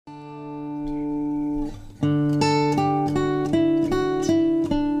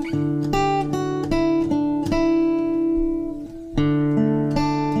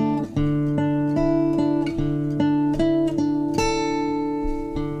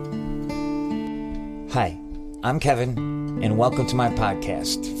Hi, I'm Kevin, and welcome to my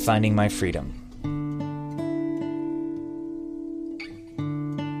podcast, Finding My Freedom.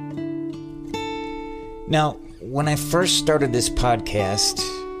 Now, when I first started this podcast,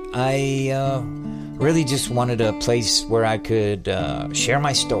 I really just wanted a place where I could share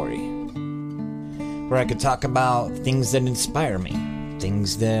my story, where I could talk about things that inspire me,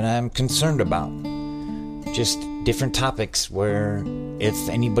 things that I'm concerned about, just different topics where if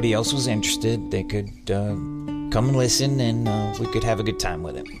anybody else was interested, they could come and listen, and we could have a good time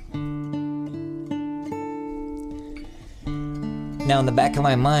with it. Now, in the back of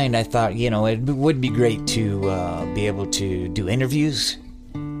my mind, I thought, it would be great to be able to do interviews.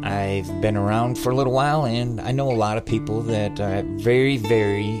 I've been around for a little while, and I know a lot of people that have very,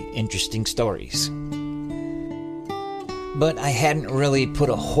 very interesting stories. But I hadn't really put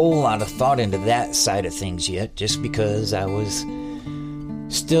a whole lot of thought into that side of things yet, just because I was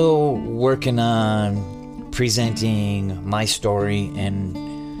still working on presenting my story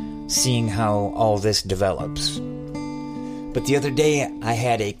and seeing how all this develops. But the other day, I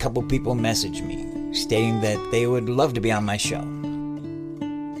had a couple people message me stating that they would love to be on my show.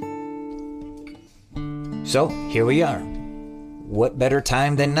 So, here we are. What better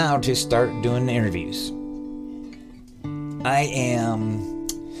time than now to start doing interviews? I am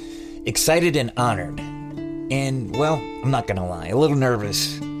excited and honored. And, well, I'm not going to lie, a little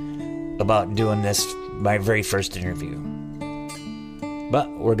nervous about doing this, my very first interview. But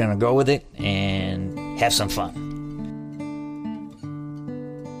we're going to go with it and have some fun.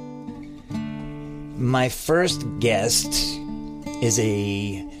 My first guest is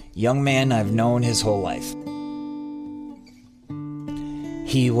a young man I've known his whole life.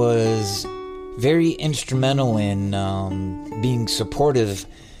 He was very instrumental in being supportive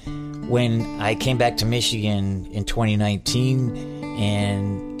when I came back to Michigan in 2019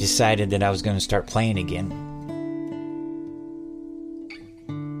 and decided that I was going to start playing again.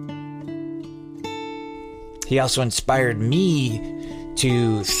 He also inspired me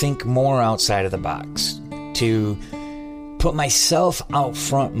to think more outside of the box, to put myself out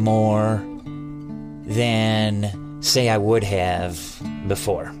front more than, say, I would have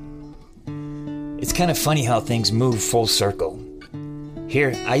before. It's kind of funny how things move full circle.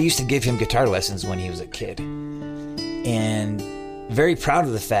 Here, I used to give him guitar lessons when he was a kid, and very proud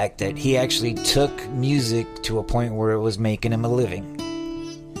of the fact that he actually took music to a point where it was making him a living.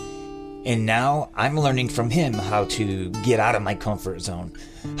 And now I'm learning from him how to get out of my comfort zone,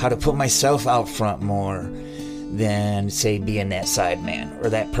 how to put myself out front more than, say, being that side man or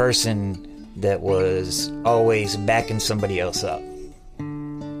that person that was always backing somebody else up.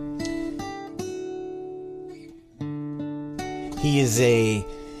 He is a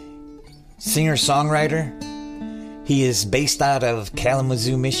singer-songwriter. He is based out of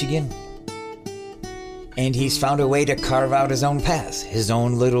Kalamazoo, Michigan. And he's found a way to carve out his own path, his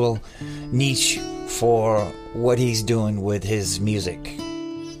own little niche for what he's doing with his music.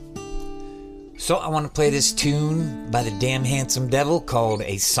 So I want to play this tune by the Damn Handsome Devil called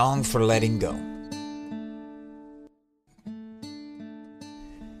A Song for Letting Go.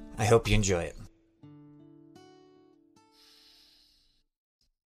 I hope you enjoy it.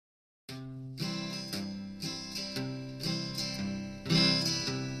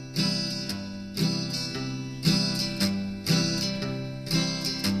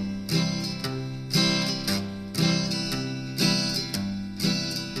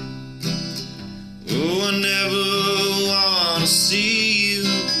 I never wanna see you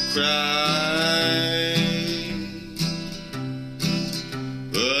cry,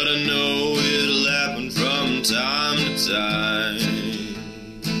 but I know it'll happen from time to time.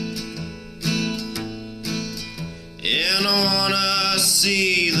 And I wanna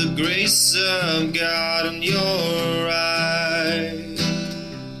see the grace of God in your eyes.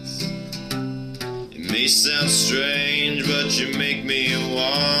 It may sound strange, but you make me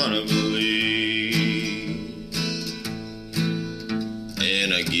wanna believe.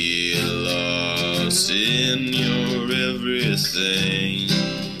 And I get lost in your everything.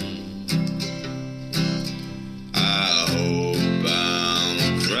 I hope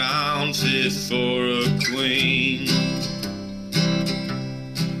I'm crowned fit for a queen.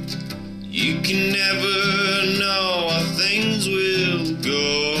 You can never know how things will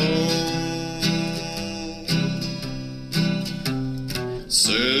go.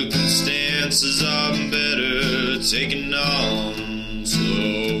 Circumstances are better taken on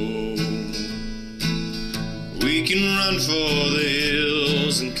slow. We can run for the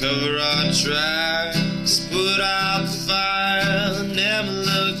hills and cover our tracks, put out the fire, never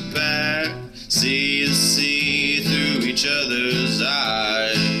look back, see the sea through each other's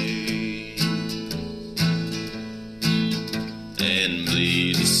eyes.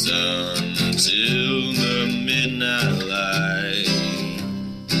 sun till the midnight light.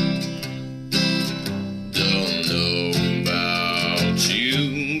 Don't know about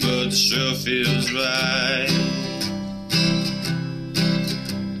you, but it sure feels right.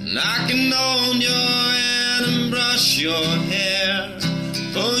 And I can hold your hand and brush your hair,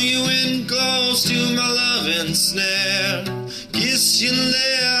 pull you in close to my loving snare, kiss your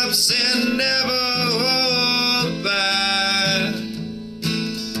lips and never hold back.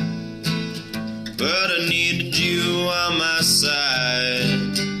 But I needed you on my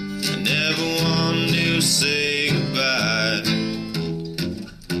side, I never wanted to say goodbye.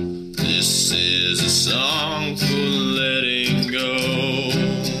 This is a song for letting go.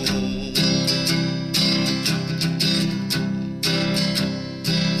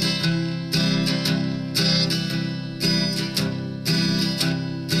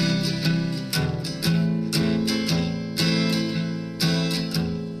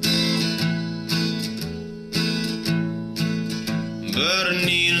 But I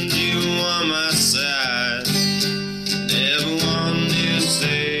needed you on my side, never wanted to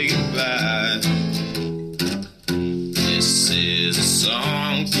say goodbye. This is a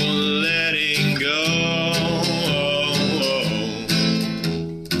song for letting go.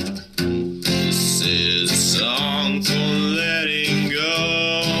 This is a song for letting go.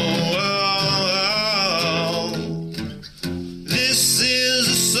 This is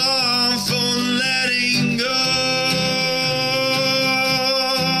a song for letting go.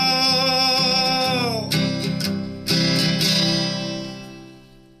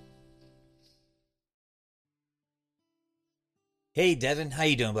 Hey Devon, how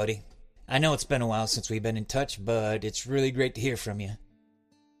you doing, buddy? I know it's been a while since we've been in touch, but it's really great to hear from you.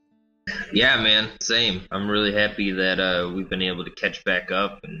 Yeah, man, same. I'm really happy that we've been able to catch back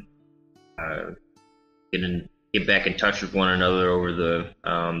up and get back in touch with one another over the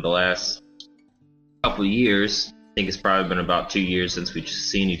last couple of years. I think it's probably been about 2 years since we've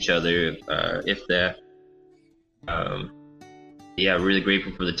seen each other, if that. Yeah, really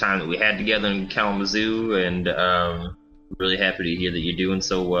grateful for the time that we had together in Kalamazoo, and really happy to hear that you're doing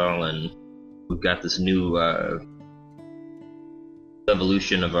so well, and we've got this new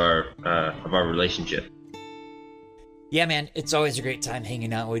evolution of our relationship. Yeah, man, it's always a great time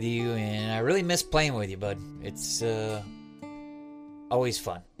hanging out with you, and I really miss playing with you, bud. It's always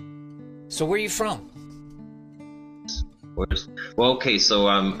fun. So where are you from? Well, okay, so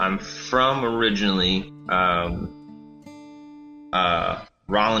I'm from originally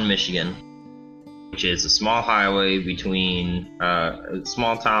Rollin, Michigan, which is a small highway between a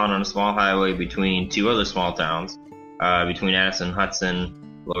small town on a small highway between two other small towns, between Addison and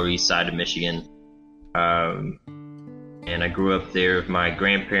Hudson, Lower East Side of Michigan. And I grew up there with my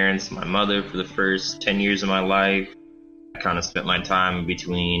grandparents, my mother for the first 10 years of my life. I kind of spent my time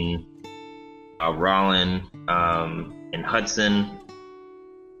between Rollin and Hudson.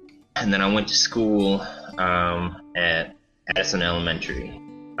 And then I went to school at Addison Elementary.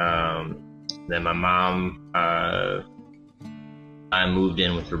 Then my mom, I moved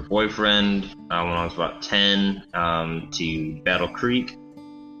in with her boyfriend when I was about 10 to Battle Creek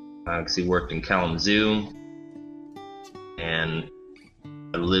because he worked in Kalamazoo. And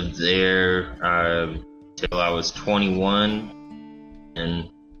I lived there till I was 21 and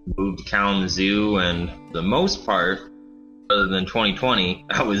moved to Kalamazoo. And for the most part, other than 2020,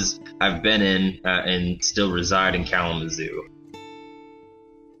 I've been in and still reside in Kalamazoo.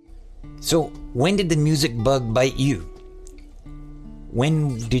 So, when did the music bug bite you?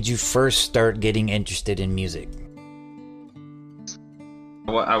 When did you first start getting interested in music?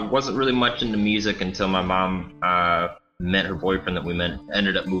 Well, I wasn't really much into music until my mom met her boyfriend that we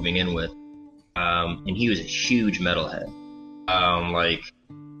ended up moving in with. And he was a huge metalhead.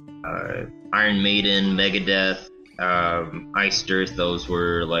 Iron Maiden, Megadeth, Iced Earth, those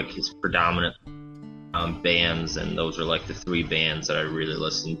were like his predominant bands, and those are like the three bands that I really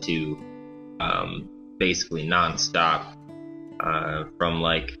listened to basically non-stop from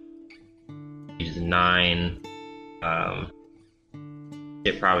like age 9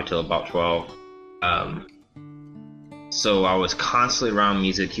 probably till about 12. So I was constantly around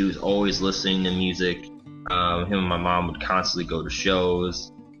music. He was always listening to music. Him and my mom would constantly go to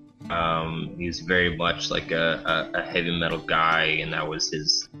shows. He was very much like a heavy metal guy, and that was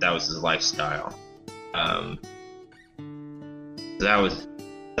his lifestyle.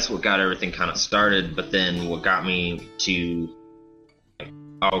 That's what got everything kind of started. But then what got me to,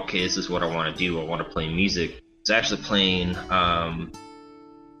 okay, this is what I want to do. I want to play music. It's actually playing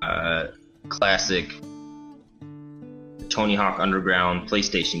classic Tony Hawk Underground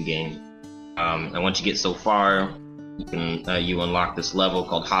PlayStation game. And once you get so far, you unlock this level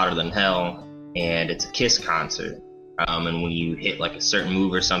called Hotter Than Hell, and it's a Kiss concert. And when you hit like a certain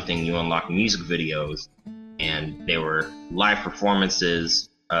move or something, you unlock music videos, and they were live performances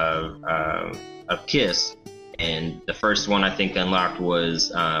of Kiss. And the first one I think unlocked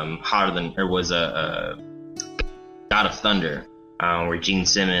was God of Thunder, where Gene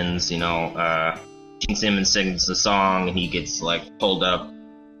Simmons sings the song, and he gets like pulled up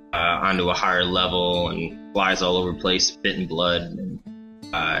onto a higher level and flies all over the place, spitting blood,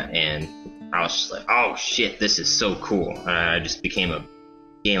 and I was just like, oh shit, this is so cool. I just became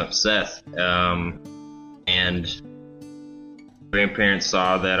obsessed. And grandparents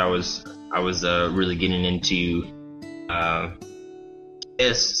saw that I was really getting into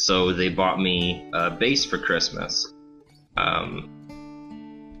Kiss, so they bought me a bass for Christmas.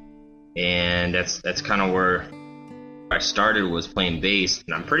 And that's kind of where I started, was playing bass,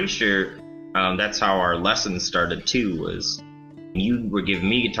 and I'm pretty sure that's how our lessons started too. Was when you were giving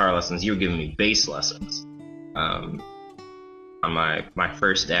me guitar lessons, you were giving me bass lessons on my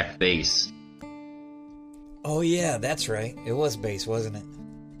first act bass. Oh yeah, that's right. It was bass, wasn't it?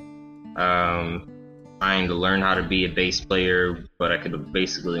 Trying to learn how to be a bass player, but I could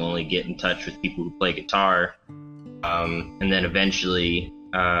basically only get in touch with people who play guitar. And then eventually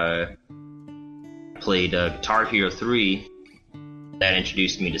played Guitar Hero 3. That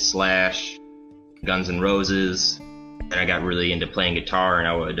introduced me to Slash, Guns N' Roses, and I got really into playing guitar, and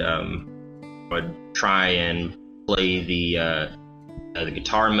I would try and play the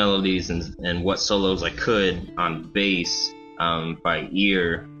guitar melodies and what solos I could on bass by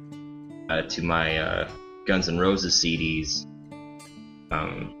ear to my Guns N' Roses CDs.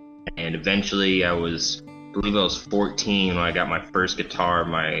 And eventually I believe I was 14 when I got my first guitar.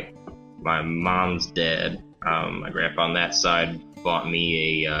 My mom's dad, my grandpa on that side, bought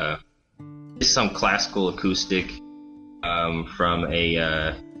me just some classical acoustic from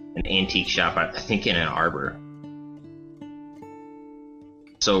an antique shop, I think in Ann Arbor.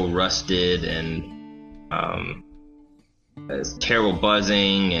 So rusted, and it's terrible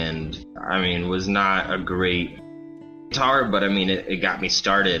buzzing, and I mean, was not a great guitar, but I mean, it got me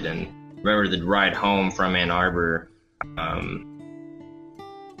started. And remember the ride home from Ann Arbor,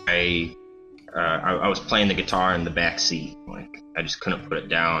 I was playing the guitar in the back seat. Like, I just couldn't put it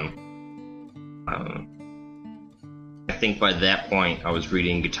down. I think by that point I was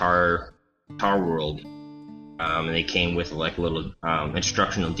reading Guitar World, and they came with like little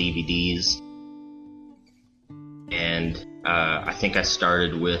instructional DVDs. And I think I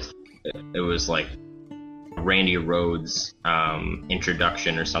started with, it was like Randy Rhoads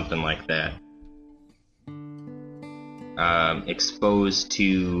introduction or something like that. Exposed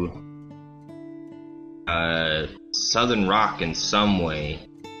to Southern rock in some way.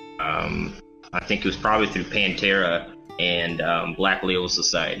 I think it was probably through Pantera and Black Label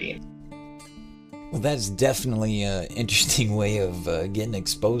Society. Well, that's definitely an interesting way of getting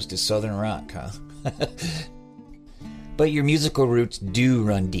exposed to Southern rock, huh? But your musical roots do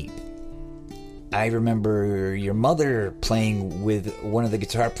run deep. I remember your mother playing with one of the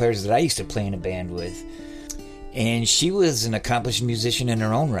guitar players that I used to play in a band with, and she was an accomplished musician in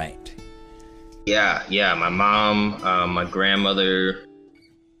her own right. Yeah. My mom, my grandmother,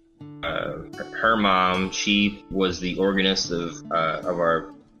 her mom, she was the organist of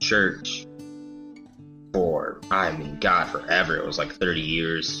our church for, I mean, God, forever. It was like 30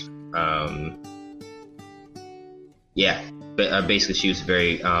 years. Basically she was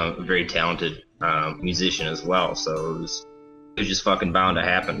very talented musician as well, so it was just fucking bound to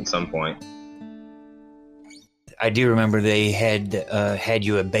happen at some point. I do remember they had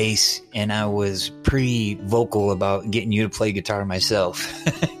you at bass, and I was pretty vocal about getting you to play guitar myself.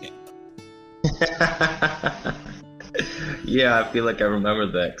 Yeah, I feel like I remember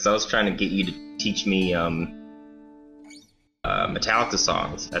that, because I was trying to get you to teach me Metallica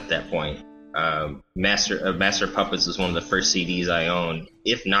songs at that point. Master of Puppets was one of the first CDs I owned,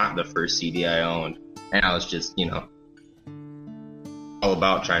 if not the first CD I owned, and I was just, all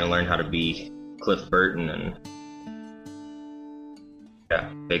about trying to learn how to be Cliff Burton, and yeah,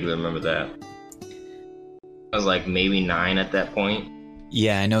 vaguely remember that. I was like maybe 9 at that point.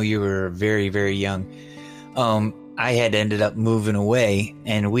 Yeah, I know you were very, very young. I had ended up moving away,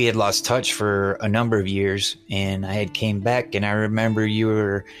 and we had lost touch for a number of years, and I had came back, and I remember you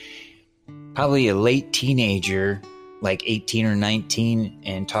were probably a late teenager, like 18 or 19,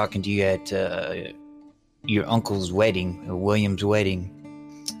 and talking to you at your uncle's wedding, William's wedding,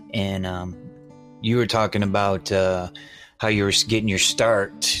 and you were talking about how you were getting your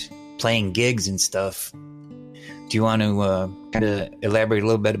start playing gigs and stuff. Do you want to kind of elaborate a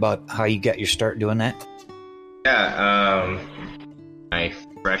little bit about how you got your start doing that? Yeah, my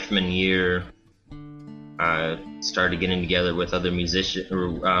freshman year, I started getting together with other musicians,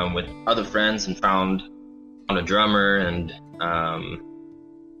 with other friends, and found a drummer and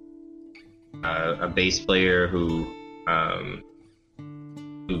a bass player who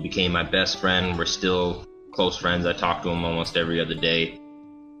became my best friend. We're still close friends. I talk to him almost every other day.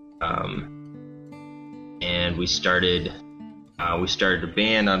 And we started a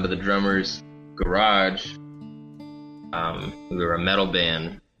band under the drummer's garage. We were a metal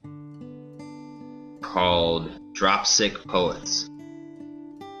band called Dropsick Poets,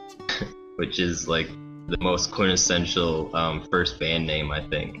 which is like the most quintessential first band name, I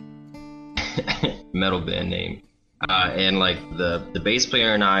think. Metal band name. And like the bass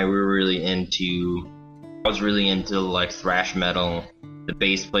player and I were I was really into like thrash metal. The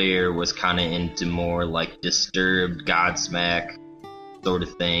bass player was kind of into more like Disturbed, Godsmack sort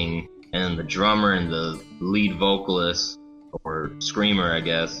of thing. And the drummer and the lead vocalist, or screamer, I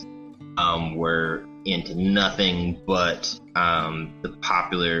guess, were into nothing but the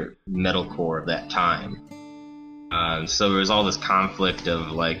popular metalcore of that time. So there was all this conflict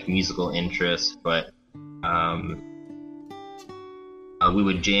of like musical interests, but we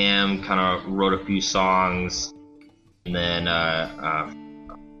would jam, kind of wrote a few songs, and then a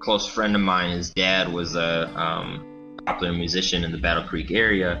close friend of mine, his dad was a popular musician in the Battle Creek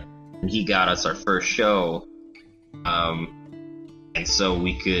area, and he got us our first show, and so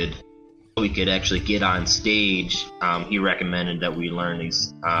we could actually get on stage. He recommended that we learn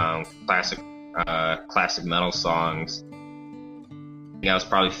these classic metal songs. I think I was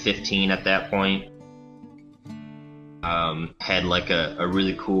probably 15 at that point. Had like a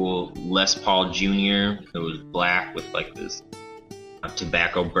really cool Les Paul Jr. It was black with like this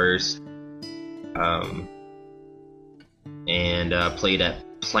tobacco burst, and played at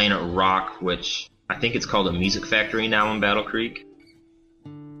Planet Rock, which I think it's called a Music Factory now in Battle Creek.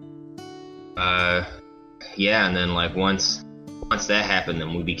 Yeah, and then like once that happened,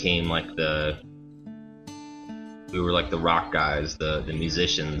 then we became like we were like the rock guys, the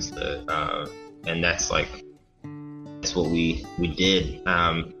musicians, and that's what we did.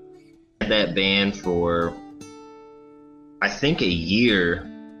 Had that band for I think a year,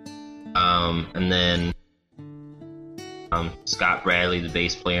 and then Scott Bradley, the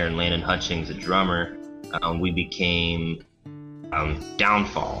bass player, and Landon Hutchings, the drummer, we became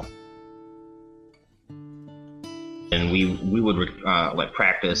Downfall. And we would like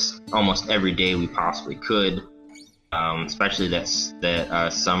practice almost every day we possibly could, especially that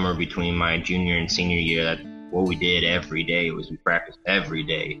summer between my junior and senior year. What we did every day was we practiced every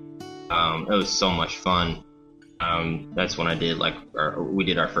day. It was so much fun. That's when we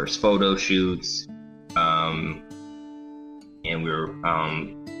did our first photo shoots, and we were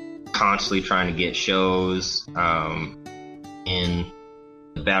constantly trying to get shows in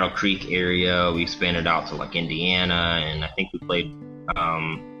the Battle Creek area. We expanded out to like Indiana, and I think we played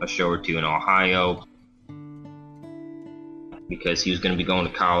a show or two in Ohio because he was going to be going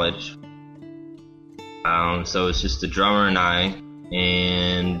to college. So it's just the drummer and I,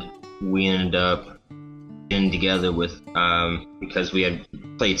 and we ended up getting together with because we had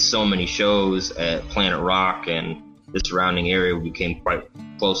played so many shows at Planet Rock and the surrounding area. We became quite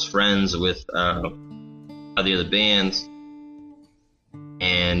close friends with the other bands.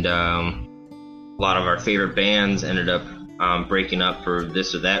 And a lot of our favorite bands ended up breaking up for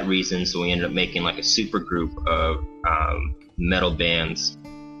this or that reason, so we ended up making like a super group of metal bands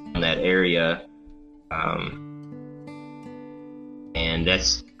in that area, and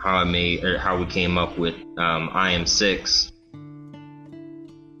that's how we came up with I Am 6.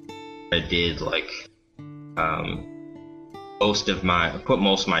 I did like put most of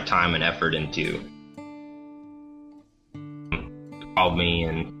my time and effort into. Called me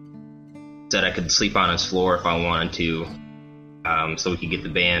and said I could sleep on his floor if I wanted to, so we could get the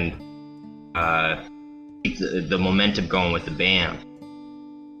band, keep the momentum going with the band.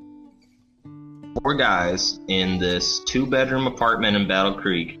 4 guys in this 2-bedroom apartment in Battle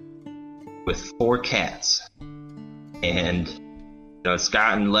Creek with 4 cats, and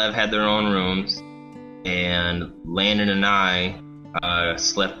Scott and Lev had their own rooms, and Landon and I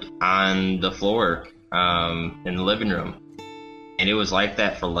slept on the floor in the living room. And it was like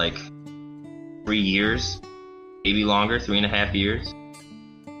that for like 3 years, maybe longer, 3.5 years.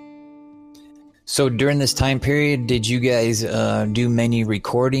 So during this time period, did you guys do many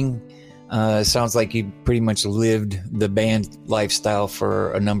recording? Sounds like you pretty much lived the band lifestyle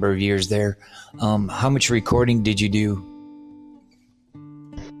for a number of years there. How much recording did you do?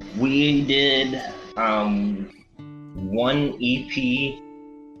 We did 1 EP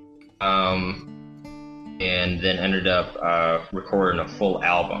and then ended up recording a full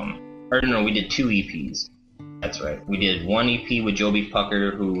album. Or no, we did 2 EPs. That's right. We did 1 EP with Joby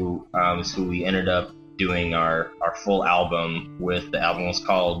Pucker, who is who we ended up doing our full album with. The album was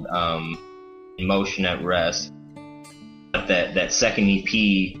called Emotion at Rest. But that second EP,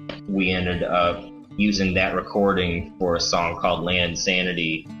 we ended up using that recording for a song called Land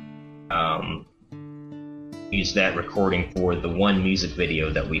Sanity. Used that recording for the one music video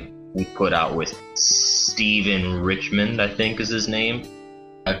that we put out with Steven Richmond, I think is his name.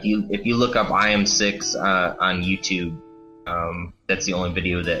 If you look up I Am Six on YouTube, that's the only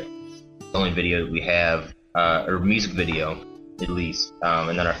video that we have, or music video at least.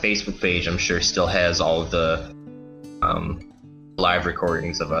 And then our Facebook page, I'm sure, still has all of the live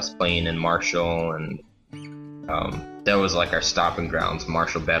recordings of us playing in Marshall, and that was like our stomping grounds,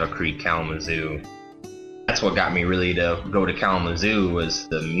 Marshall, Battle Creek, Kalamazoo. That's what got me really to go to Kalamazoo, was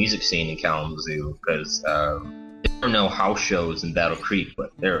the music scene in Kalamazoo, because there are no house shows in Battle Creek,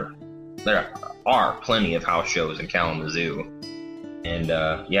 but there are plenty of house shows in Kalamazoo. And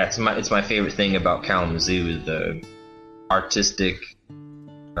yeah, it's my favorite thing about Kalamazoo is the artistic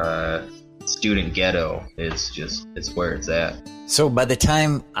student ghetto. It's where it's at. So by the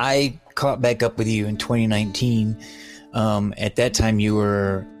time I caught back up with you in 2019, at that time you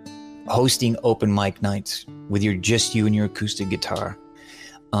were hosting open mic nights with you and your acoustic guitar,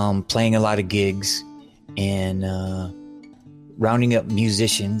 playing a lot of gigs and rounding up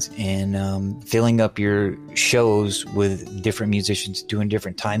musicians and filling up your shows with different musicians doing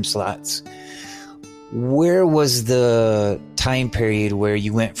different time slots. Where was the time period where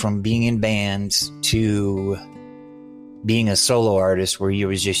you went from being in bands to being a solo artist where it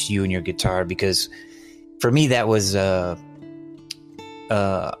was just you and your guitar? Because for me, that was a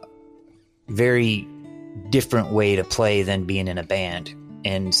very different way to play than being in a band.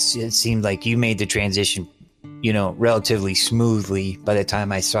 And it seemed like you made the transition, relatively smoothly by the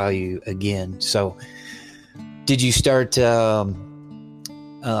time I saw you again. So did you start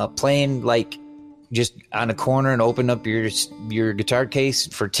playing like just on a corner and open up your guitar case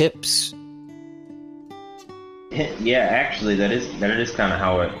for tips? Yeah, actually, that is kind of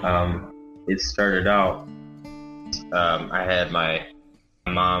how it started out. I had my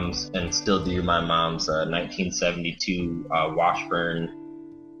mom's, and still do, my mom's 1972 Washburn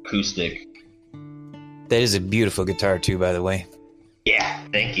acoustic. That is a beautiful guitar too, by the way. Yeah,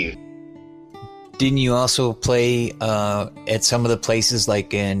 thank you. Didn't you also play at some of the places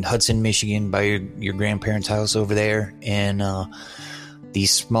like in Hudson, Michigan, by your grandparents' house over there, and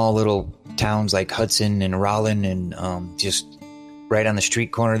these small little towns like Hudson and Rollin, and just right on the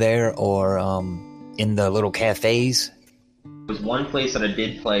street corner there, or in the little cafes? There was one place that I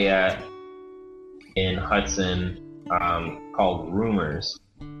did play at in Hudson called Rumors.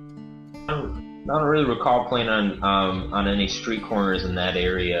 I don't really recall playing on any street corners in that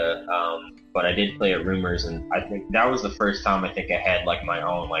area, but I did play at Rumors, and I think that was the first time I had like my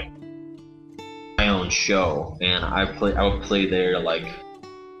own show, and I would play there like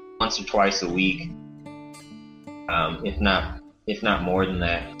once or twice a week, if not more than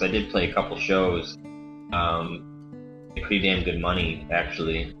that. 'Cause I did play a couple shows, pretty damn good money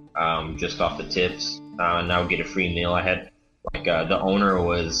actually, just off the tips, and I would get a free meal. I had like the owner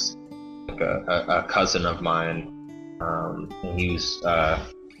was like a cousin of mine, and he was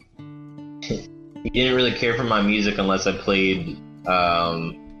he didn't really care for my music unless I played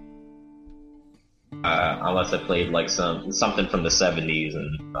like something from the 70s,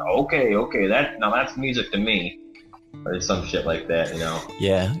 and okay, that's music to me, or some shit like that,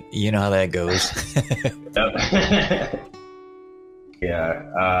 Yeah, you know how that goes.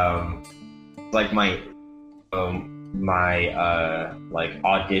 Yeah, like my like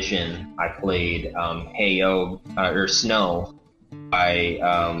audition, I played Hey Yo or Snow by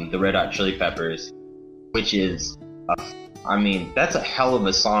the Red Hot Chili Peppers, which is that's a hell of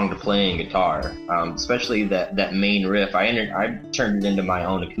a song to play in guitar, especially that main riff. I turned it into my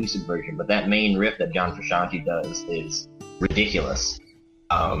own acoustic version, but that main riff that John Frusciante does is ridiculous.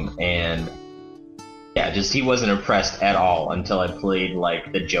 And yeah, just he wasn't impressed at all until I played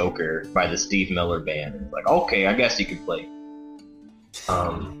like The Joker by the Steve Miller Band. It's like, okay, I guess you could play.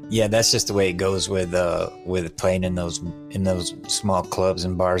 Yeah, that's just the way it goes with playing in those small clubs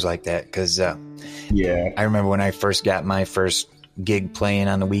and bars like that. Because yeah, I remember when I first got my first gig playing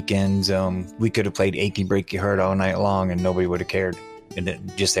on the weekends, we could have played "Achy Break Your Heart" all night long, and nobody would have cared.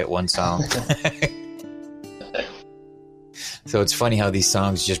 And just that one song. So it's funny how these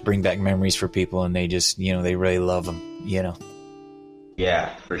songs just bring back memories for people, and they just they really love them.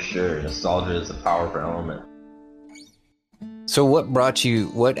 Yeah, for sure. Nostalgia is a powerful element. So what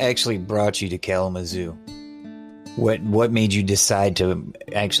actually brought you to Kalamazoo? What made you decide to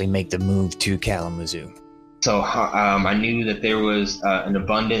actually make the move to Kalamazoo? So I knew that there was an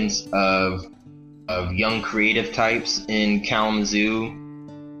abundance of young creative types in Kalamazoo,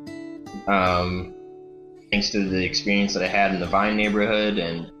 thanks to the experience that I had in the Vine neighborhood,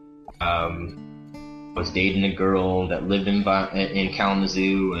 and I was dating a girl that lived in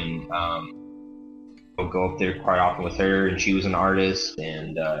Kalamazoo, and I would go up there quite often with her, and she was an artist,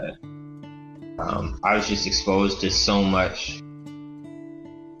 and I was just exposed to so much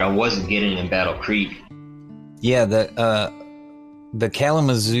I wasn't getting in Battle Creek. Yeah, the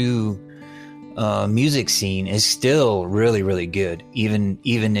Kalamazoo music scene is still really, really good, even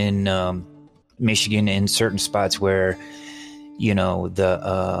in Michigan, in certain spots where, you know,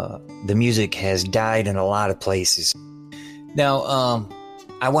 the music has died in a lot of places. Now,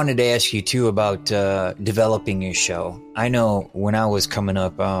 I wanted to ask you too about developing your show. I know when I was coming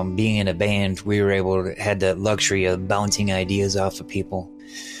up, being in a band, we had the luxury of bouncing ideas off of people.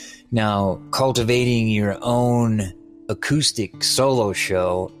 Now, cultivating your own acoustic solo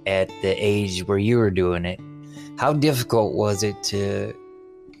show at the age where you were doing it, how difficult was it to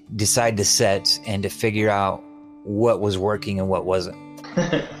decide the sets and to figure out what was working and what wasn't?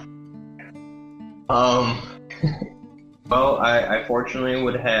 Well, I fortunately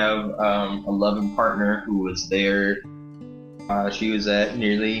would have a loving partner who was there. She was at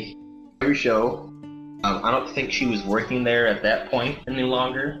nearly every show. I don't think she was working there at that point any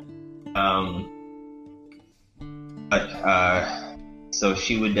longer. So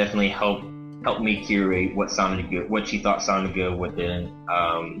she would definitely help me curate what sounded good, what she thought sounded good, what didn't.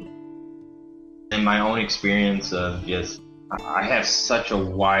 And my own experience of just, I have such a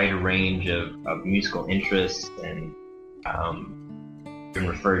wide range of musical interests, and been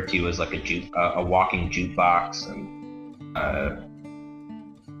referred to as like a walking jukebox, and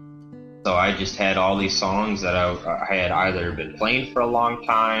so I just had all these songs that I had either been playing for a long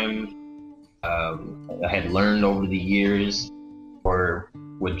time, I had learned over the years, or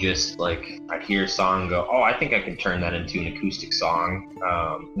would just like, I'd hear a song and go, oh, I think I can turn that into an acoustic song.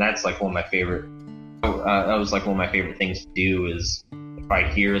 That's like one of my favorite. That was like one of my favorite things to do, is if I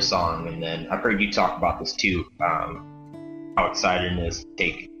hear a song, and then I've heard you talk about this too. How exciting it is to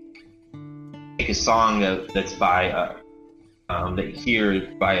take a song that's by that you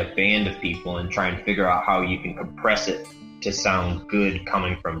hear by a band of people and try and figure out how you can compress it to sound good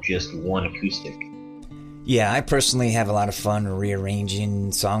coming from just one acoustic. Yeah, I personally have a lot of fun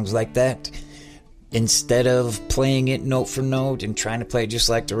rearranging songs like that. Instead of playing it note for note and trying to play it just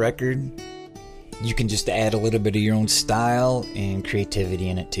like the record, you can just add a little bit of your own style and creativity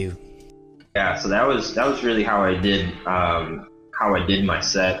in it too. Yeah, so that was really how I did my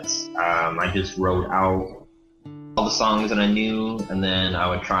sets. I just wrote out all the songs that I knew, and then I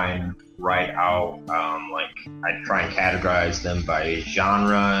would try and write out I'd try and categorize them by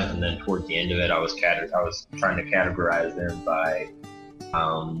genre, and then towards the end of it, I was trying to categorize them by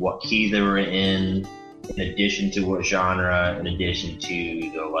what key they were in addition to what genre, in addition to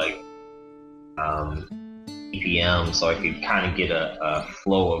the BPM, so I could kind of get a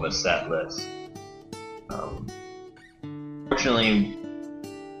flow of a set list. Fortunately,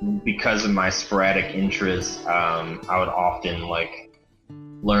 because of my sporadic interests, I would often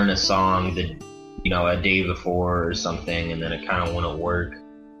learn a song that, a day before or something, and then it kind of wouldn't work.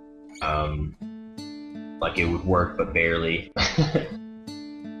 It would work, but barely.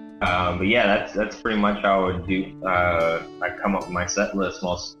 But yeah, that's pretty much how I would do. I come up with my set list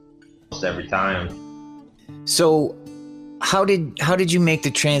most every time. So, how did you make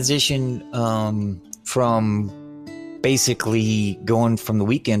the transition from basically going from the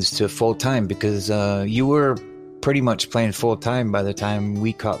weekends to full time? Because you were pretty much playing full time by the time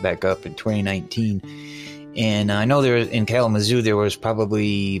we caught back up in 2019. And I know in Kalamazoo there was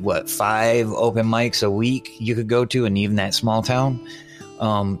probably 5 open mics a week you could go to, and even that small town.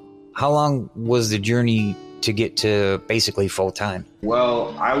 How long was the journey to get to basically full time?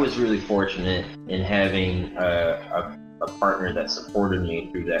 Well, I was really fortunate in having a partner that supported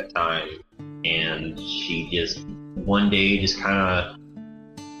me through that time, and she just one day just kind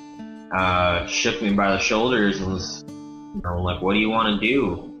of shook me by the shoulders and was like, "What do you want to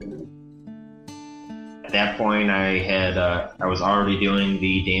do?" At that point, I was already doing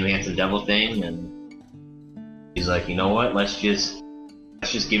the Dame Hanson Devil thing, and she's like, "You know what? Let's just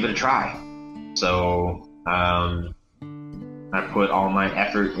give it a try." So I put all my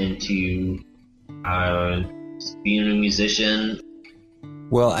effort into being a musician.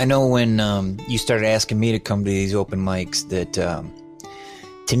 Well, I know when you started asking me to come to these open mics that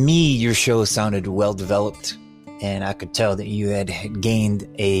to me your show sounded well developed, and I could tell that you had gained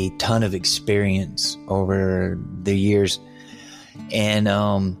a ton of experience over the years. And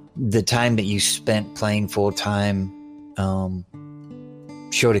the time that you spent playing full time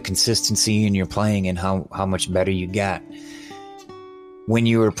showed a consistency in your playing and how much better you got. When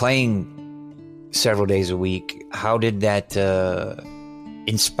you were playing several days a week, how did that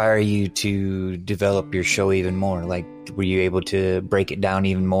inspire you to develop your show even more? Like, were you able to break it down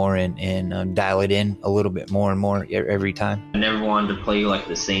even more and dial it in a little bit more and more every time? I never wanted to play like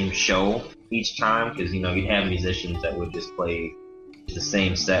the same show each time, because you'd have musicians that would just play the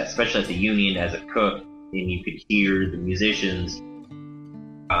same set, especially at the Union as a cook, and you could hear the musicians.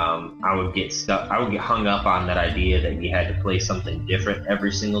 I would get hung up on that idea that you had to play something different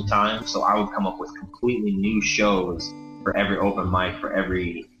every single time. So I would come up with completely new shows for every open mic, for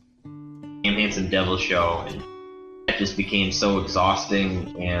every Cam Hansen Devil show, and that just became so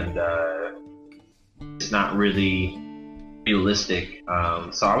exhausting and it's not really realistic.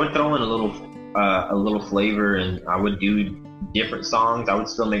 So I would throw in a little flavor, and I would do different songs. I would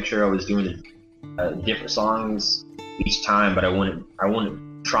still make sure I was doing the different songs each time, but I wouldn't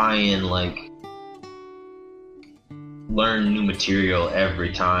try and like learn new material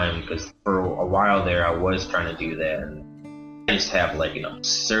every time, because for a while there I was trying to do that, and I just have like an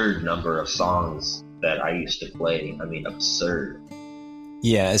absurd number of songs that I used to play. I mean, absurd.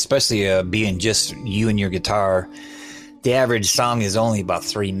 Yeah, especially being just you and your guitar. The average song is only about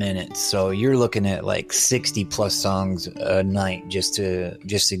 3 minutes, so you're looking at like 60 plus songs a night just to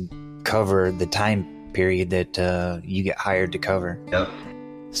cover the time period that you get hired to cover. Yep.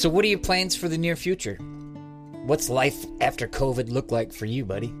 So what are your plans for the near future? What's life after COVID look like for you,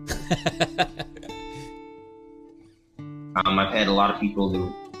 buddy? I've had a lot of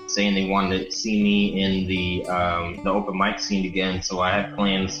people saying they wanted to see me in the open mic scene again, so I have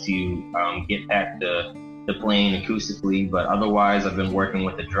plans to get back to playing acoustically. But otherwise, I've been working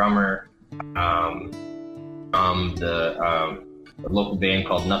with a drummer from the local band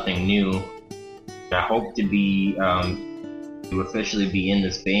called Nothing New. I hope to officially be in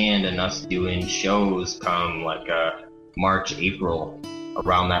this band and us doing shows come like March, April,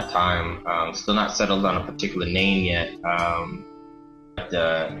 around that time. Still not settled on a particular name yet, but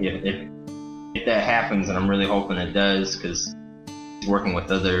if that happens, and I'm really hoping it does, because he's working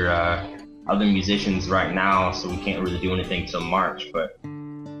with other musicians right now, so we can't really do anything till March. But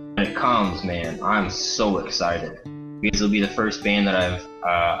when it comes, man, I'm so excited, because it'll be the first band that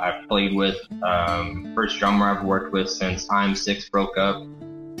I've played with, first drummer I've worked with since I'm Six broke up.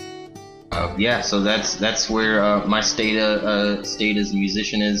 So that's where my state as a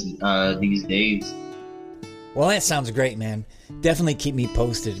musician is these days. Well, that sounds great, man. Definitely keep me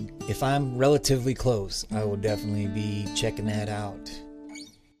posted. If I'm relatively close, I will definitely be checking that out.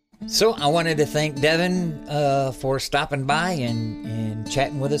 So I wanted to thank Devon for stopping by and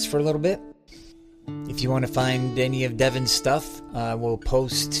chatting with us for a little bit. If you want to find any of Devon's stuff, we'll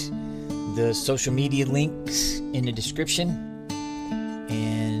post the social media links in the description.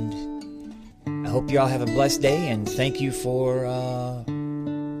 And I hope you all have a blessed day, and thank you for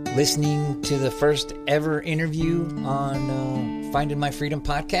listening to the first ever interview on Finding My Freedom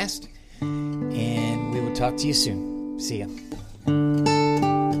podcast. And we will talk to you soon. See ya.